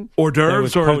chicken, Hors d'oeuvres there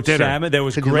was or poached dinner? salmon. There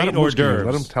was Can you let great him- hors can you d'oeuvres.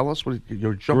 Let him tell us what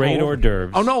you're jumping Great over. hors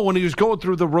d'oeuvres. Oh no! When he was going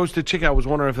through the roasted chicken, I was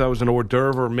wondering if that was an hors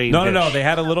d'oeuvre or main dish. No. They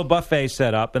had a little buffet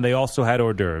set up, and they also had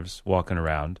hors d'oeuvres walking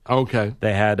around. Okay.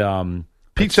 They had.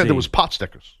 Pete said there was pot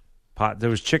stickers. pot. There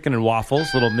was chicken and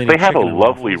waffles, little mini. They have a chicken and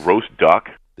lovely waffles. roast duck.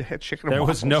 They had chicken and There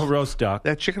waffles. was no roast duck. They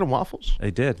had chicken and waffles?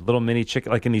 They did. Little mini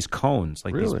chicken, like in these cones,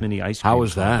 like Really? these mini ice cream How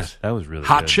was cones. that? That was really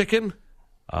Hot good. chicken?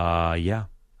 Yeah.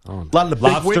 A lot of the big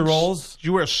Lobster wigs. rolls? Did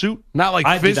you wear a suit? Not like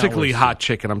I did not physically wear hot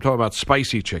chicken. I'm talking about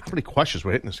spicy How chicken. many questions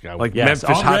we're hitting this guy with? Like Yes,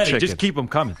 Memphis hot already. chicken. Just keep them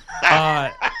coming.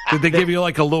 Did they give you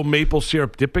like a little maple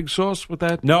syrup dipping sauce with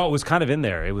that? No, it was kind of in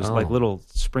there. It was like little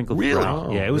sprinkled Really?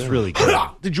 throughout. Yeah, it was really good.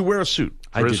 Did you wear a suit?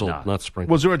 I did Drizzled, not.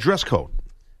 sprinkled. Was there a dress code?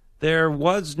 There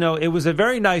was no. It was a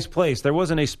very nice place. There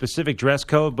wasn't a specific dress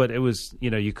code, but it was.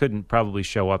 You couldn't probably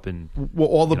show up in. Well,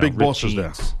 all the big ripped bosses there.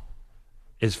 jeans.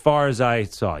 As far as I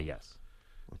saw, yes.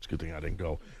 That's a good thing I didn't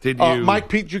go. Did you, Mike,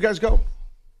 Pete, did you guys go?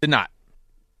 Did not.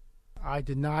 I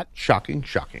did not. Shocking.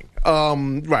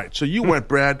 Right. So you went,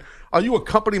 Brad. Are you a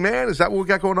company man? Is that what we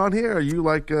got going on here? Are you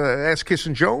like Ass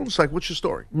Kissing Jones? Like, what's your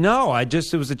story? No, it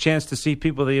was a chance to see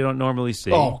people that you don't normally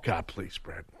see. Oh, God, please,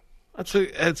 Brad.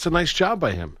 It's a nice job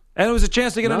by him. And it was a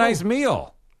chance to get a nice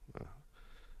meal.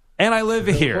 And I live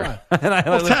here. And I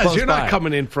live Taz, close you're not by.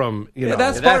 coming in from,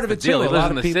 That's Yeah, part of the it, deal. too. He A lives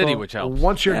lot in of the people, city, which helps.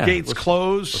 Once your Yeah. gates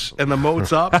close and the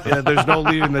moat's up, there's no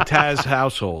leaving the Taz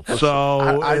household.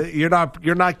 So you're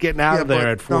not getting out of there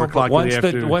at 4 o'clock in the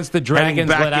afternoon. Once the heading dragon's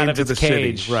back let out into of its the city.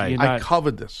 cage, Right. you're I not-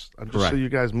 covered this. Just so you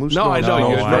guys, Moose. No, I know. No,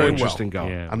 You I have no know. interest in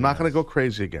going. Yeah. I'm not going to go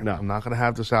crazy again. No. I'm not going to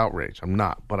have this outrage. I'm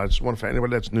not. But I just want for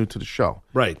anybody that's new to the show.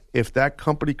 Right. If that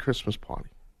company Christmas party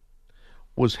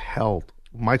was held,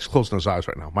 Mike's closing his eyes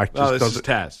right now. Mike just Oh, this does is it.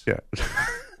 Taz. Yeah.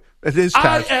 It is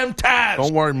I Taz. am Taz.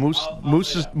 Don't worry, Moose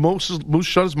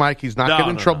shut his mic. He's not getting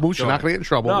in trouble. Moose, you're not going to get in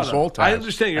trouble. No, It's no. all Taz. I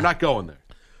understand you're not going there.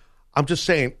 I'm just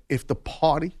saying, if the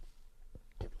party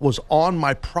was on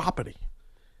my property,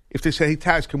 if they say, hey,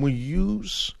 Taz, can we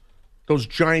use those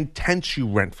giant tents you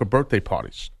rent for birthday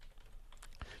parties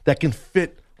that can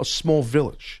fit a small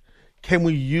village? Can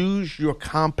we use your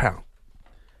compound?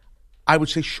 I would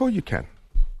say, sure you can.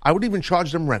 I would even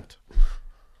charge them rent.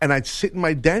 And I'd sit in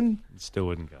my den. Still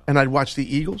wouldn't go. And I'd watch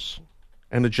the Eagles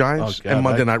and the Giants Oh, and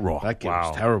Monday Night Raw. That game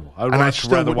was terrible. I would And I rather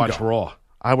still watch wouldn't go. Raw.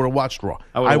 I would have watched Raw.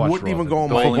 I would've watched wouldn't Raw. even go on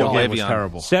The my football football game game. was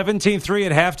terrible.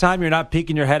 17-3 at halftime. You're not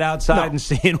peeking your head outside and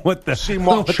seeing what the See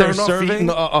Mark what they're Chernoff serving. eating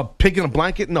a pig in a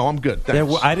blanket? No, I'm good.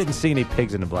 Thanks. I didn't see any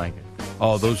pigs in a blanket.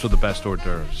 Oh, those were the best hors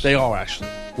d'oeuvres. They are, actually.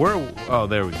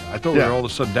 There we go. I thought we Yeah. were all of a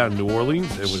sudden down in New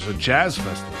Orleans. It was a jazz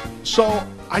festival. So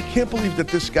I can't believe that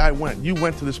this guy went. You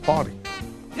went to this party.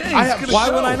 Yeah, Why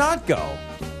would I not go?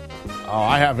 Oh,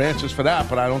 I have answers for that,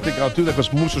 but I don't think I'll do that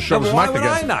because Moose will show No, his but why mic would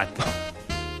again. I not go?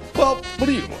 Well, what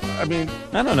do you? I mean,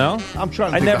 I don't know. I'm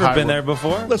trying to I've think the never high been road. there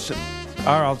before. Listen, All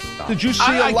right, I'll stop. did you see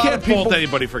I a lot can't of people? fault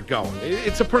anybody for going.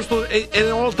 It's a personal, and it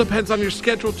all depends on your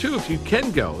schedule too. If you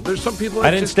can go, there's some people. That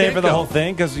I didn't just stay can't for the go. whole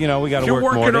thing because we got If to you're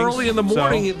work working mornings, early in the so-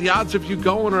 morning, the odds of you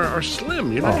going are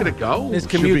slim. You're not going to go. His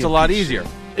Should be commute's a in lot peace. easier.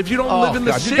 If you don't Oh, live in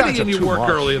the God, you city guys are and you too work much.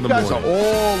 early in the you guys morning. are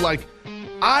all like,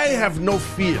 I have no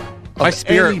fear. Of My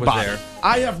spirit was anybody. there.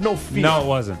 I have no fear. No, it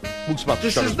wasn't. Moose about to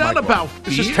This shut is his not mic about off.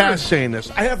 This is fear. Taz saying this.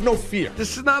 I have no fear.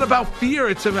 This is not about fear.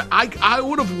 It's about, I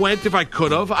would have went if I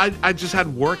could have. I just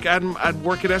had work. I'd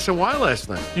work at SNY last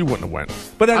night. You wouldn't have went.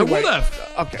 But anyway, would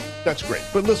have. Okay, that's great.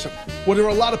 But listen, well, there are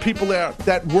a lot of people there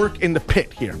that work in the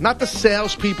pit here. Not the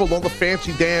salespeople, all the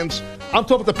fancy Dans. I'm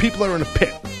talking about the people that are in the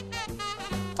pit.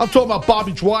 I'm talking about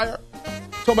Bobby Dwyer.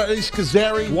 I'm talking about Elise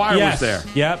Kazari. Dwyer Yes. was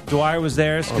there. Yep, Dwyer was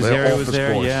there. they're Scazzeri was office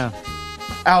there. boys. Yeah,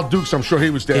 Al Dukes, I'm sure he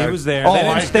was there. he was there. Oh, They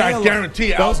didn't I stay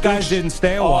guarantee Al those guys Dukes- didn't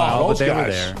stay a while, but those they were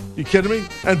guys. there. You kidding me?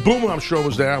 And Boomer, I'm sure,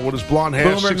 was there with his blonde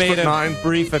hair, Boomer made a 6'9".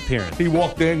 brief appearance. He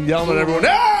walked in, yelling at everyone.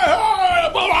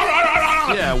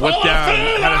 Yeah, whipped down,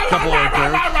 had a couple of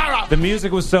hors The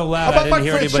music was so How loud, I about didn't Mike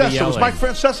hear anybody Francesa? yelling. Was Mike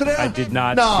Francesa there? I did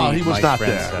not No, see he was Mike not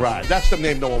Francesa. there. Right. That's the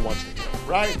name no one wants to hear.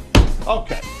 Right?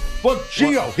 Okay. Well,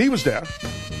 Gio, he was there.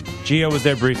 Gio was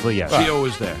there briefly, yes. Gio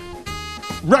was there.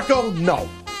 Recco, no.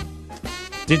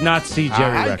 Did not see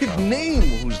Jerry I Recco. could name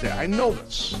who's there. I know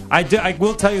this. I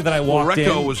will tell you that I Well, walked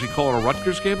Recco, in. was he calling a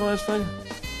Rutgers game last night?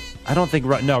 I don't think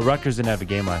Rutgers didn't have a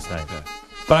game last night.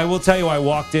 But I will tell you, I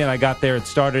walked in. I got there. It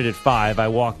started at 5. I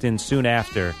walked in soon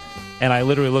after, and I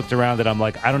literally looked around and I'm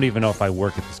like, I don't even know if I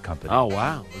work at this company Oh,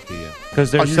 wow. Look at you.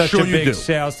 because Are there's you such sure a you big do?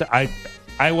 sales.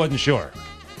 I wasn't sure.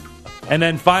 And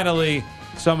then finally,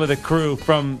 some of the crew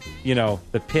from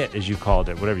the pit, as you called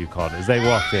it, whatever you called it, as they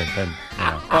walked in, then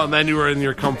Oh, and then you were in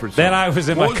your comfort zone. Then I was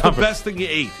in what my was comfort. the best thing you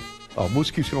ate? Oh,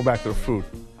 Moose keeps going back to the food.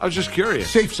 I was just curious.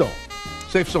 Safe zone.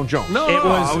 Safe zone Jones. No, It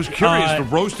was, I was curious. uh, The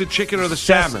roasted chicken or the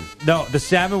salmon? No, the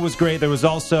salmon was great. There was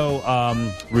also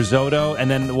risotto, and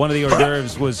then one of the hors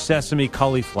d'oeuvres was sesame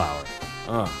cauliflower.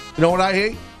 You know what I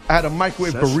ate? I had a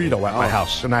microwave burrito at my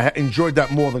house, and I enjoyed that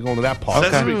more than going to that party.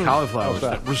 Sesame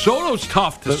cauliflower. Risotto's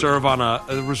tough to serve on a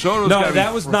risotto. No,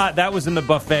 that was not. That was in the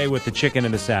buffet with the chicken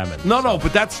and the salmon. No,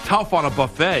 but that's tough on a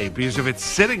buffet because if it's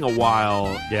sitting a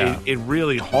while, it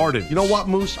really hardens. You know what,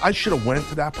 Moose? I should have went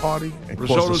to that party. And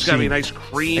risotto's got to be nice,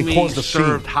 creamy,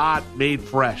 served hot, made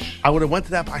fresh. I would have went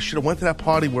to that. I should have went to that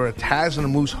party where a Taz and a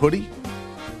Moose hoodie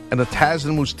and a Taz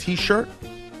and a Moose T-shirt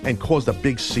and caused a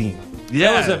big scene.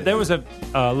 Yeah, there was a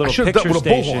little picture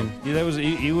station. Yeah,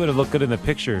 you would have looked good in the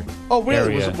picture. Oh,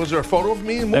 really? Area. Was there a photo of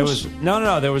me and Moose?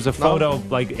 No. There was a photo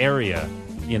area.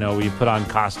 Where you put on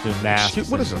costume masks.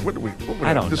 What is it?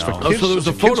 I don't know. So there was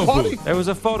a photo booth. There was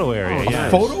a photo area.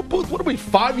 A photo booth? What are we,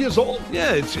 5 years old?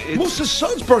 Yeah, it's Moose's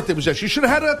son's birthday was yesterday. You should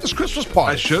have had it at this Christmas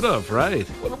party. I should have, right?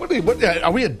 What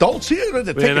are we adults here? We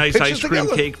had a nice ice cream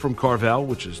cake from Carvel,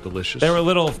 which is delicious. There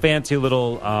were fancy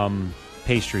little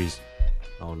pastries.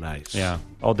 Oh, nice. Yeah,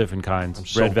 all different kinds.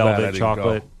 So red velvet,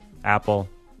 chocolate, apple.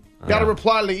 Got to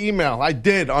reply to the email. I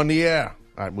did on the air.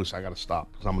 All right, Moose, I got to stop.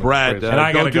 Brad, and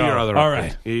I got to do your other. All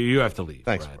right. You have to leave.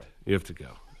 Thanks, Brad. Brad. You have to go.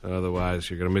 Otherwise,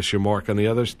 you're going to miss your mark on the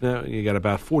others. Now you got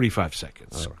about 45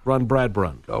 seconds. Right. Run, Brad,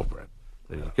 run. Go, Brad.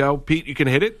 There you go. Pete, you can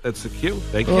hit it. That's the cue.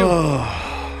 Thank you.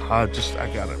 I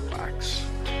got to relax.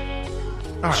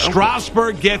 Right,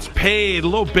 Strasburg gets paid. A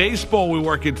little baseball we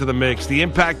work into the mix. The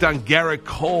impact on Garrett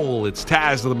Cole. It's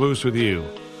Taz and the Moose with you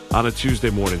on a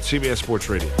Tuesday morning. CBS Sports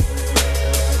Radio.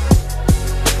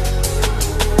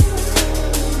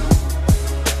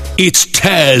 It's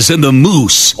Taz and the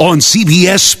Moose on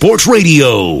CBS Sports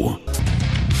Radio.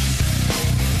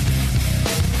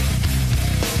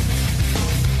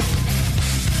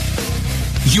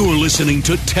 You're listening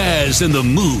to Taz and the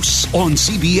Moose on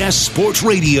CBS Sports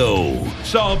Radio.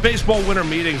 So, baseball winter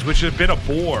meetings, which have been a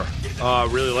bore,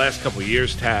 really, the last couple of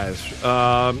years, Taz.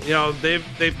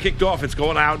 They've kicked off. It's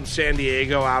going out in San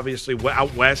Diego, obviously,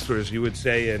 out west, or as you would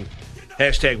say, and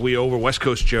hashtag we over West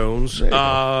Coast Jones. Did you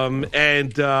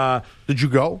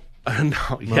go?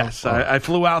 No, yes. I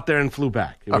flew out there and flew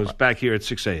back. It was back here at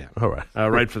 6 a.m. All right.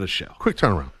 Right for the show. Quick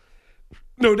turnaround.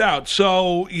 No doubt.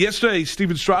 So yesterday,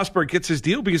 Steven Strasburg gets his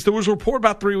deal because there was a report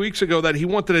about 3 weeks ago that he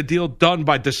wanted a deal done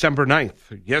by December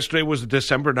 9th. Yesterday was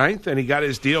December 9th, and he got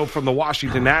his deal from the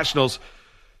Washington Nationals.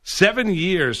 7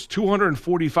 years,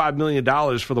 $245 million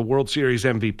for the World Series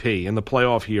MVP and the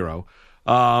playoff hero.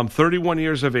 31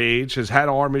 years of age, has had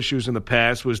arm issues in the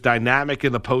past, was dynamic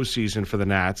in the postseason for the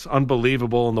Nats,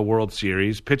 unbelievable in the World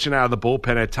Series, pitching out of the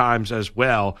bullpen at times as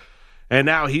well. And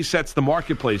now he sets the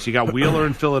marketplace. You got Wheeler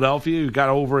in Philadelphia, who got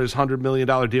over his $100 million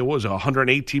deal. What was it,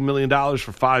 $118 million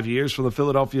for 5 years from the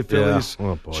Philadelphia Phillies?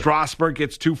 Yeah. Oh, Strasburg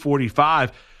gets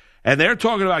 $245. And they're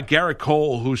talking about Garrett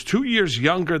Cole, who's 2 years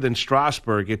younger than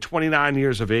Strasburg at 29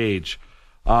 years of age.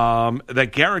 That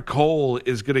Garrett Cole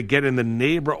is going to get in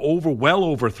the well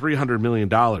over $300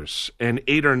 million, an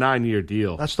 8 or 9 year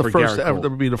deal. That's the first ever. That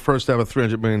would be the first ever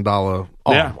 $300 million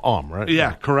arm, right?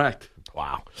 Yeah, correct.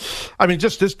 Wow. I mean,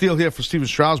 just this deal here for Steven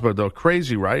Strasburg, though,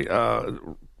 crazy, right?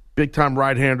 Big-time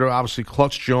right-hander, obviously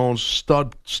Clutch Jones,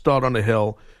 stud on the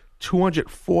hill,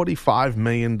 $245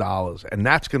 million, and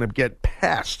that's going to get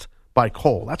passed by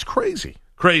Cole. That's crazy.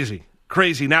 Crazy.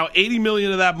 Now, $80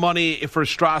 million of that money for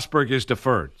Strasburg is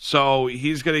deferred, so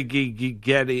he's going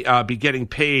to be getting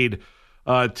paid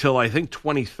till I think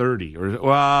 2030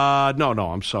 or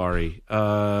I'm sorry.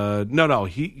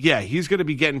 He's going to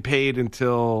be getting paid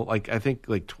until I think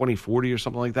 2040 or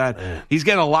something like that. Man. He's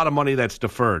getting a lot of money that's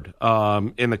deferred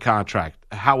in the contract.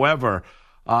 However,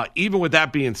 even with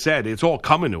that being said, it's all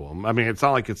coming to him. I mean, it's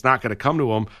not like it's not going to come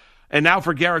to him. And now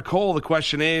for Garrett Cole, the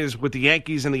question is, with the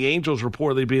Yankees and the Angels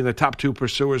reportedly being the top two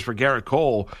pursuers for Garrett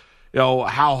Cole,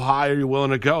 how high are you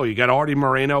willing to go? You got Artie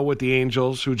Moreno with the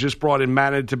Angels, who just brought in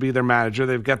Manning to be their manager.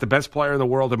 They've got the best player in the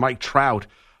world, Mike Trout,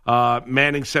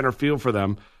 manning center field for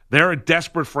them. They're a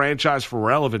desperate franchise for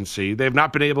relevancy. They've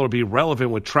not been able to be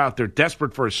relevant with Trout. They're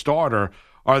desperate for a starter.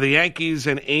 Are the Yankees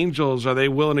and Angels, are they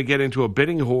willing to get into a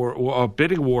bidding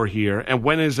war here? And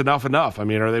when is enough? I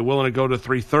mean, are they willing to go to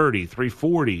 330,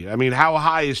 340? I mean, how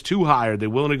high is too high? Are they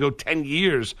willing to go 10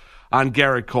 years on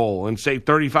Garrett Cole and say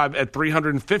 35 at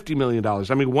 $350 million?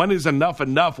 I mean, when is enough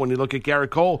when you look at Garrett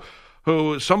Cole,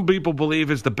 who some people believe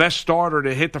is the best starter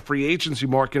to hit the free agency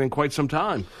market in quite some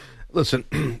time? Listen,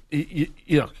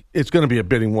 it's going to be a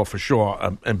bidding war for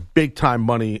sure, and big-time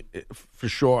money for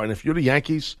sure. And if you're the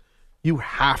Yankees, you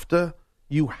have to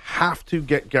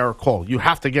get Garrett Cole. You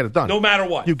have to get it done. No matter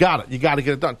what. You got it. You got to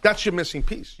get it done. That's your missing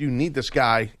piece. You need this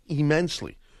guy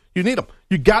immensely. You need him.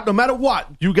 No matter what,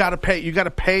 you got to pay. You got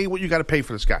to pay what you got to pay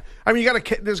for this guy. I mean,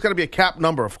 there's got to be a cap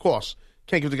number, of course.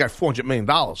 Can't give the guy $400 million.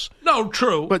 No,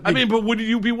 true. But I mean, but would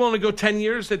you be willing to go 10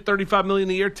 years at $35 million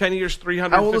a year? 10 years, $350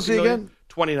 How old is he million? again?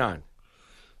 29.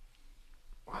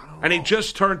 And he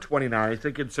just turned 29. I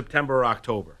think in September or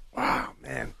October. Wow,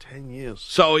 man, 10 years.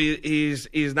 So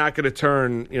he's not going to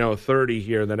turn 30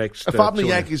 here in the next. If I'm the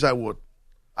Yankees, I would.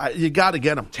 You got to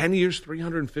get him. 10 years,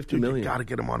 $350 million. You got to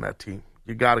get him on that team.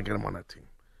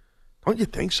 Don't you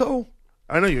think so?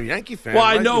 I know you're a Yankee fan. Well,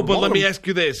 right? I know, but let me ask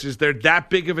you this. Is there that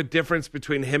big of a difference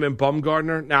between him and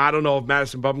Bumgarner? Now, I don't know if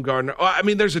Madison Bumgarner – I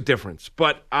mean, there's a difference.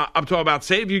 But I'm talking about,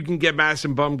 say if you can get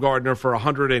Madison Bumgarner for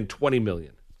 $120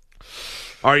 million.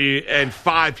 Are you in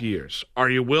 5 years? Are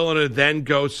you willing to then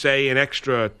go, say, an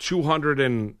extra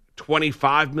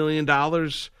 $225 million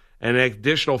and an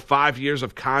additional 5 years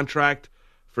of contract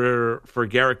for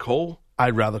Garrett Cole?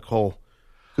 I'd rather Cole.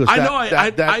 I know.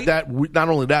 Not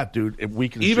only that, dude. It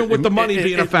weakens even with the money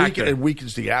being a factor. It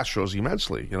weakens the Astros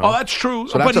immensely. Oh, that's true.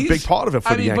 So that's a big part of it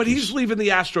for the Yankees. But he's leaving the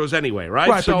Astros anyway, right?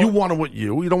 Right. So, but you want him with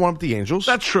you. You don't want him with the Angels.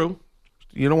 That's true.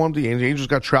 You don't want him with the Angels. The Angels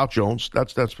got Trout Jones.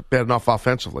 That's bad enough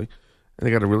offensively. And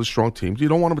they got a really strong team. You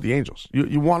don't want him with the Angels.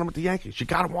 You want him with the Yankees. You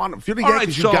got to want him. If you're the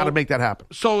Yankees, you got to make that happen.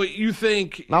 So you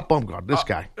think not Bumgarner, this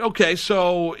guy? Okay,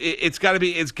 so it's got to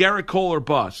be Garrett Cole or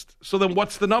bust. So then,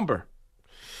 what's the number?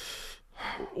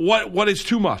 What is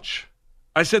too much?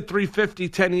 I said 350,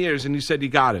 10 years, and you said you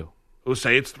got to. We'll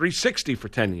say it's 360 for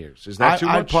 10 years. Is that too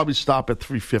much? I'd probably stop at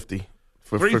 350.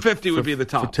 350 would be the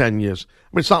top for 10 years.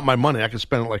 I mean, it's not my money. I could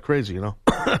spend it like crazy,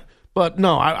 But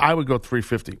no, I would go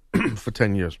 350 for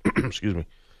 10 years. Excuse me.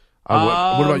 I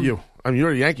would. What about you? I mean,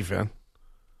 you're a Yankee fan.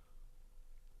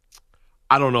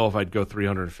 I don't know if I'd go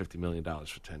 $350 million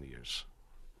for 10 years.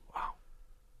 Wow.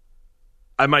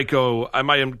 I might go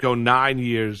 9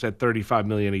 years at $35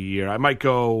 million a year. I might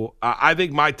go. I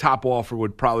think my top offer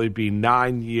would probably be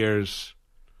 9 years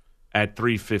at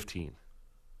 $315.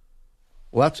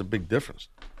 Well, that's a big difference.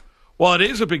 Well, it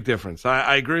is a big difference.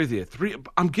 I agree with you.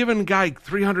 I'm giving a guy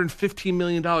 $315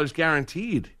 million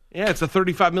guaranteed. Yeah, it's a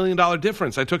 $35 million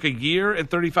difference. I took a year and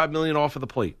 $35 million off of the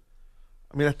plate.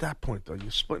 I mean, at that point, though, you're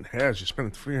splitting hairs. You're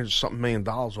spending $300-something million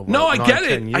over. No, I get 10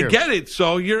 it. years. I get it.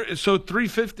 So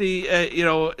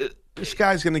 $350. This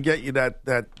guy's going to get you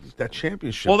that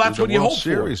championship. Well, that's what you hope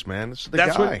Series, for, man. This is the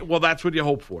guy. That's what you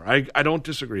hope for. I don't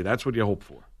disagree. That's what you hope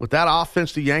for. With that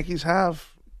offense the Yankees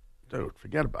have, dude,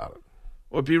 forget about it.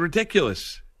 Well, it'd be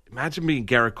ridiculous. Imagine being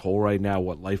Garrett Cole right now.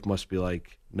 What life must be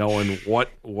like, knowing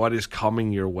what is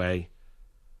coming your way.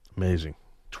 Amazing.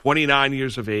 29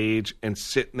 years of age and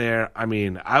sitting there. I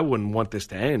mean, I wouldn't want this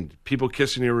to end. People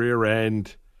kissing your rear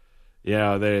end.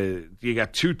 You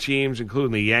got two teams,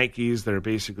 including the Yankees, that are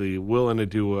basically willing to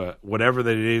do whatever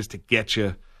that it is to get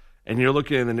you. And you're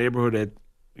looking in the neighborhood at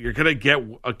you're going to get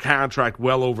a contract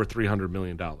well over $300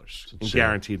 million in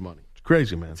guaranteed money. It's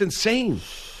crazy, man. It's insane.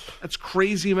 That's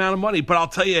crazy amount of money. But I'll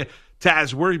tell you,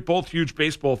 Taz, we're both huge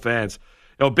baseball fans.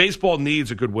 Baseball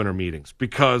needs a good winter meetings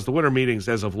because the winter meetings,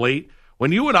 as of late,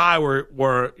 when you and I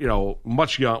were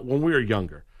much young, when we were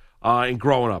younger and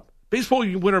growing up, baseball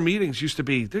winter meetings used to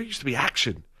be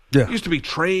action. Yeah. There used to be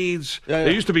trades. Yeah.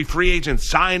 There used to be free agent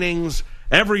signings.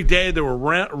 Every day there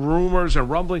were rumors and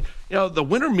rumbling. The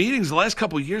winter meetings the last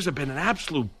couple of years have been an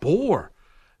absolute bore.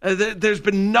 There's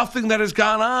been nothing that has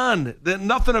gone on,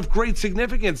 nothing of great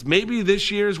significance. Maybe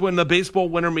this year's when the baseball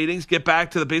winter meetings get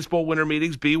back to the baseball winter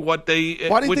meetings be what they.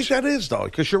 Why do you think that is, though?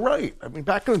 Because you're right. I mean,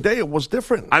 back in the day, it was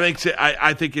different. I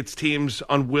think it's teams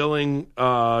unwilling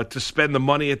to spend the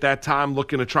money at that time,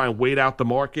 looking to try and wait out the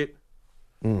market.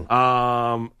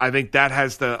 I think that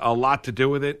has a lot to do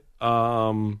with it.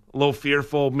 A little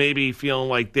fearful, maybe feeling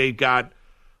like they got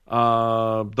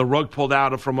the rug pulled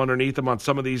out from underneath them on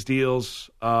some of these deals,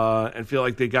 and feel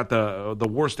like they got the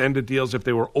worst end of deals if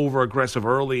they were over aggressive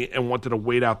early and wanted to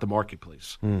wait out the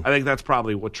marketplace. I think that's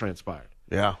probably what transpired.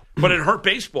 Yeah, but it hurt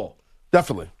baseball.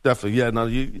 Definitely. Yeah, no,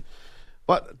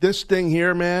 but this thing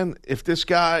here, man. If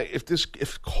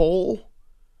Cole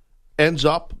ends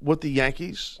up with the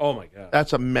Yankees, oh my God,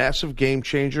 that's a massive game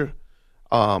changer.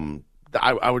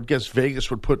 I would guess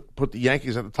Vegas would put the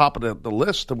Yankees at the top of the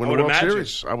list to win the World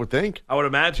Series. I would think. I would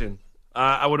imagine.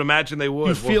 I would imagine they would.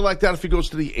 You feel like that if he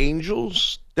goes to the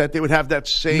Angels, that they would have that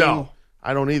same? No,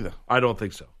 I don't either. I don't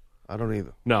think so. I don't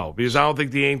either. No, because I don't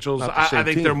think the Angels. I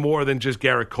think they're more than just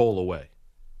Garrett Cole away.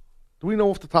 Do we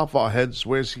know off the top of our heads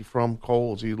where's he from?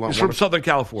 Cole? He's from Southern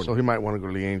California, so he might want to go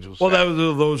to the Angels. Well, that was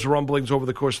those rumblings over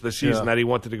the course of the season that he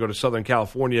wanted to go to Southern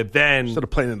California. Then instead of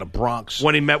playing in the Bronx,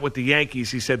 when he met with the Yankees,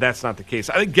 he said that's not the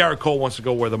case. I think Garrett Cole wants to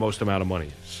go where the most amount of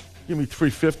money is. Give me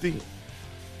 $350. Give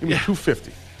me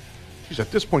 $250. Jeez,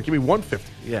 at this point, give me $150.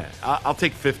 Yeah, I'll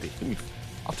take $50. Give me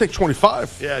I'll take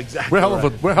 25. Yeah, exactly.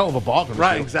 We're hell of a bargain.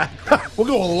 Right, exactly. We'll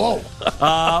go low.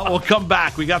 We'll come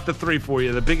back. We got the 3 for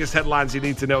you. The biggest headlines you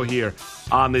need to know here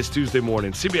on this Tuesday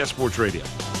morning. CBS Sports Radio.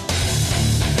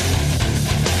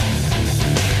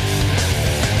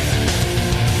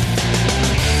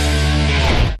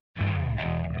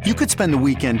 You could spend the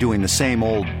weekend doing the same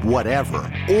old whatever,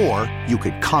 or you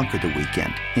could conquer the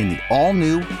weekend in the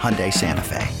all-new Hyundai Santa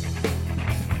Fe.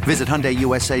 Visit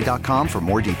HyundaiUSA.com for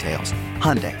more details.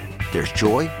 Hyundai, there's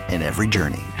joy in every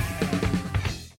journey.